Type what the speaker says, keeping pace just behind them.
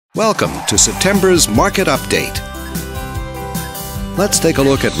Welcome to September's Market Update. Let's take a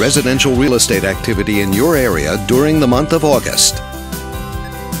look at residential real estate activity in your area during the month of August.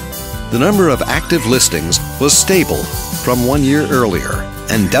 The number of active listings was stable from 1 year earlier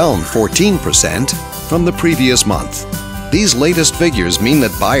and down 14% from the previous month. These latest figures mean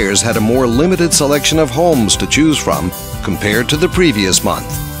that buyers had a more limited selection of homes to choose from compared to the previous month.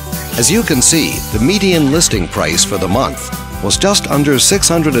 As you can see, the median listing price for the month was just under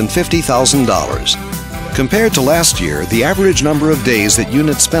 $650,000. Compared to last year, the average number of days that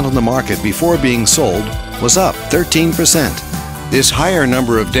units spent on the market before being sold was up 13%. This higher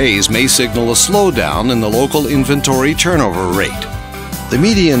number of days may signal a slowdown in the local inventory turnover rate. The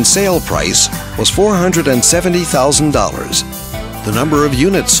median sale price was $470,000. The number of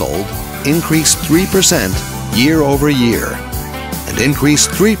units sold increased 3% year over year and increased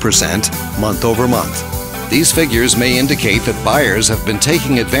 3% month over month. These figures may indicate that buyers have been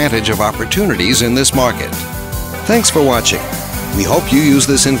taking advantage of opportunities in this market. Thanks for watching. We hope you use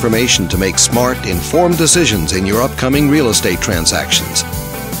this information to make smart, informed decisions in your upcoming real estate transactions.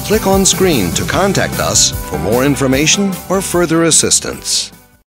 Click on screen to contact us for more information or further assistance.